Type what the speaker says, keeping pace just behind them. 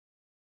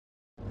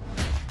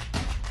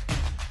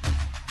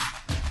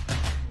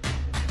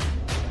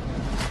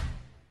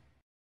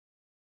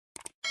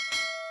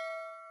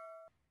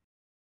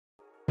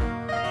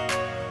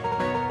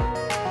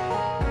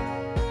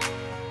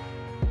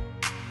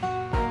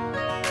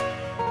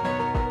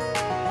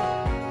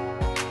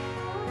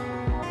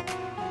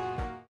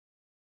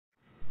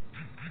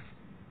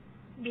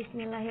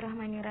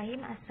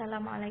Bismillahirrahmanirrahim.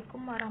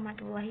 Assalamualaikum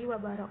warahmatullahi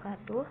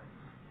wabarakatuh.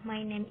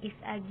 My name is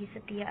Agis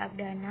Setia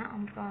Abdana.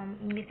 I'm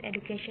from English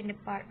Education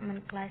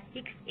Department Class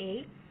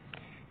 6A.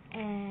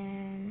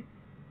 And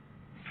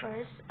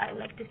first,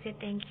 I'd like to say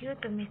thank you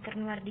to Mr.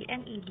 Nuardi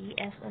MED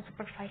as a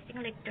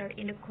supervising lecturer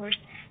in the course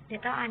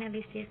Data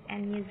Analysis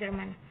and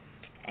Measurement.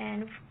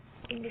 And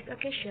in this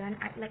occasion,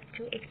 I'd like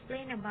to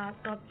explain about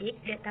topic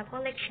data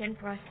collection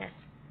process.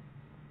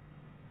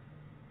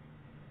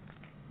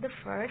 The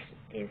first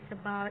is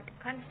about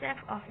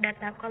concept of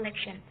data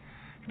collection.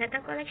 Data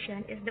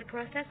collection is the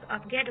process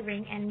of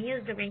gathering and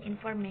measuring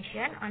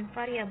information on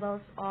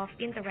variables of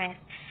interest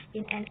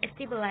in an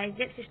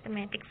stabilized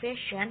systematic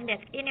fashion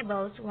that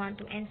enables one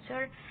to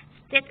answer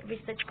state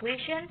research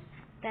questions,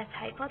 test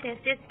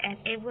hypotheses, and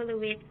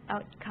evaluate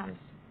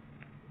outcomes.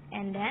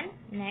 And then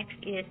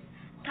next is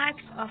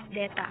types of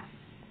data.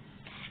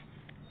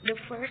 The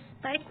first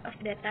type of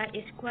data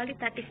is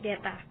qualitative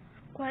data.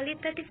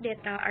 Qualitative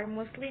data are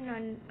mostly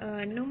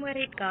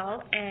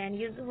numerical and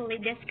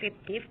usually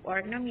descriptive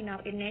or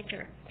nominal in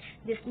nature.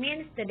 This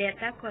means the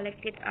data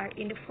collected are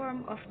in the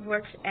form of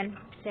words and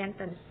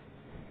sentences.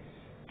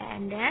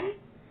 And then,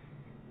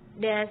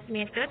 these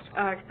methods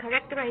are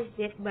characterized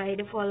by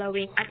the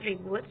following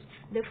attributes.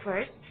 The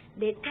first,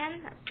 they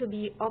tend to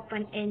be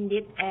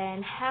open-ended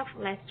and have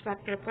less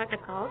structured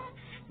protocols.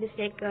 The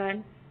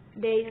second,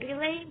 they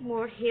rely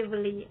more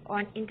heavily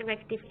on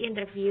interactive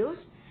interviews.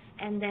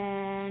 And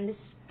then the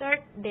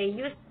third, they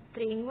use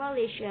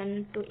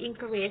triangulation to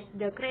increase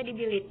the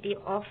credibility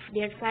of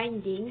their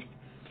findings.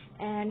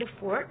 And the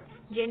fourth,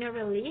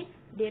 generally,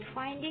 their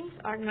findings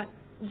are not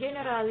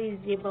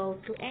generalizable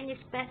to any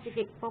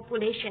specific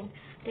population.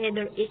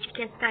 Rather, each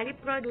case study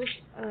produces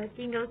a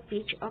single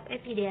piece of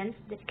evidence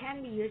that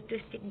can be used to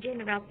seek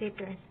general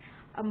patterns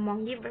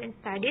among different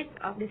studies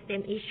of the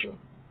same issue.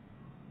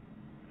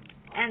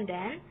 And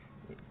then,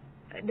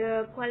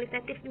 the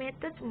qualitative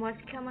methods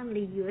most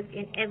commonly used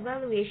in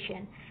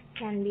evaluation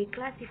can be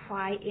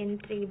classified in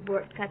three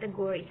broad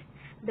categories.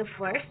 The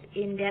first,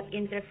 in-depth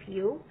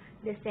interview.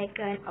 The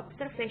second,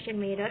 observation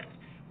methods.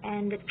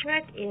 And the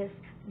third is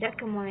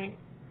document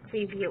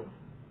review.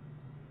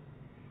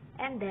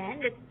 And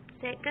then the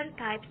second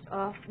type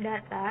of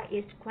data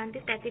is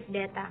quantitative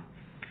data.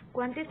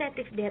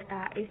 Quantitative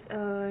data is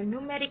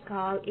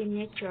numerical in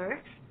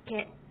nature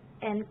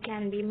and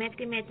can be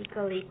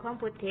mathematically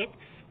computed.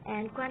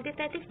 And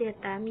quantitative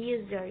data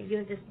measure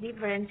uses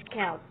different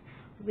scales,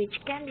 which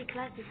can be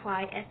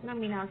classified as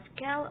nominal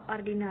scale,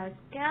 ordinal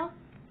scale,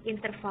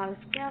 interval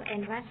scale,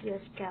 and ratio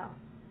scale.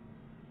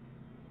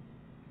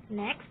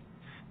 Next,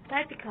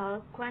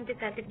 typical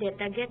quantitative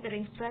data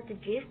gathering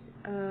strategies.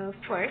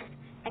 First,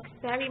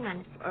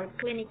 experiments or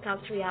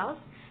clinical trials.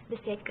 The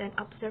second,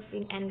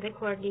 observing and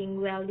recording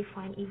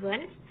well-defined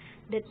events.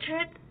 The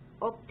third,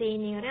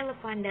 obtaining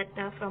relevant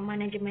data from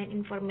management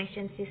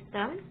information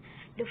systems.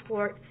 The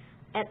fourth,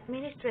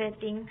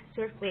 administrating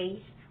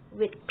surveys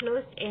with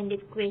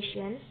closed-ended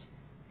questions.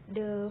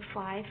 The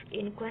five,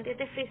 in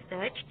quantitative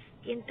research,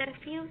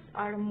 interviews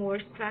are more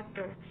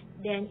structured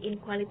than in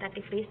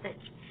qualitative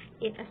research.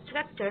 In a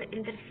structured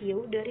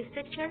interview, the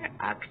researcher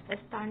asks a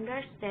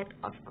standard set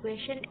of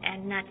questions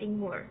and nothing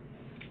more.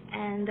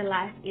 And the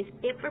last is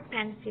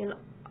paper-pencil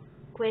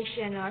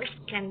questionnaires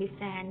can be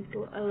sent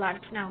to a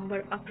large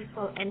number of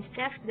people and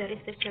save the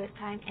researcher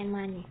time and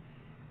money.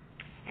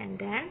 And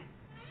then,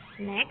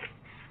 next,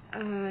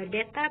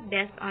 data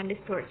based on the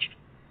search.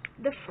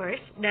 The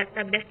first,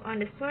 data based on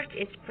the search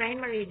is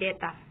primary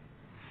data.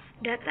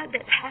 Data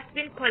that has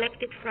been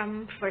collected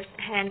from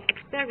first-hand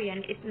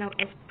experience is known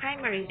as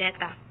primary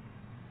data.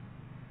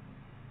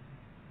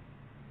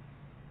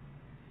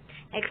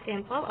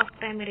 Example of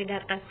primary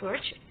data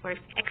source: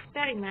 first,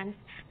 experiments,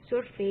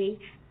 survey,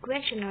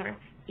 questionnaire,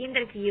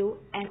 interview,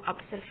 and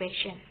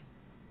observation.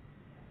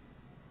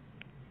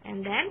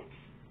 And then,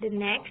 the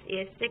next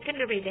is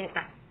secondary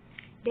data.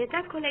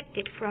 Data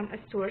collected from a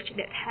source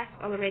that has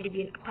already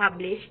been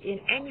published in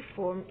any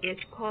form is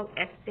called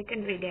as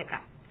secondary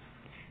data.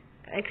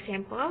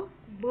 Example,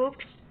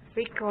 books,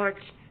 records,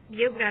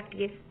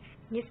 biographies,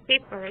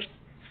 newspapers,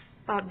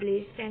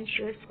 published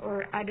census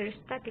or other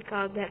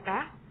statistical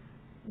data,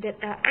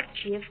 data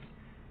archives,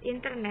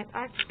 internet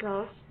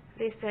articles,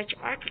 research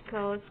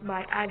articles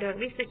by other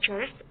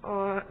researchers,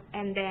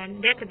 and then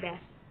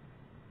database.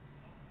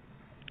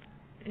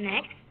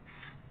 Next,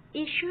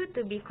 issue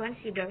to be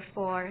considered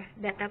for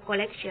data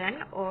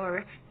collection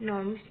or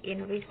norms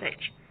in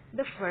research.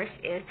 The first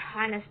is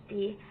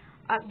honesty,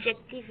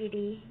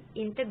 objectivity,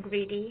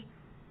 integrity,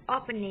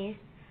 openness,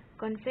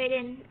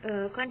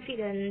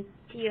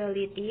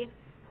 confidentiality,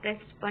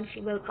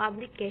 responsible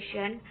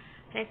publication,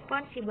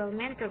 responsible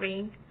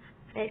mentoring,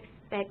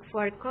 respect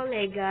for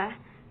colleagues,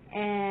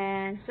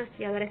 and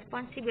social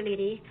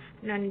responsibility,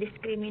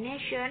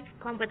 non-discrimination,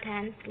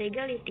 competence,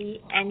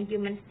 legality, and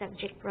human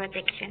subject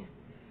protection.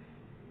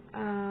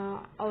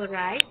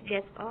 Alright,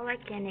 that's all I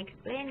can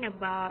explain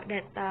about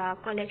data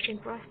collection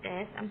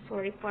process. I'm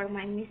sorry for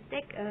my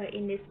mistake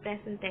in this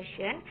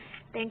presentation.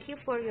 Thank you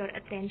for your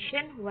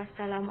attention.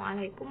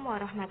 Wassalamualaikum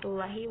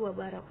warahmatullahi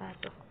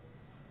wabarakatuh.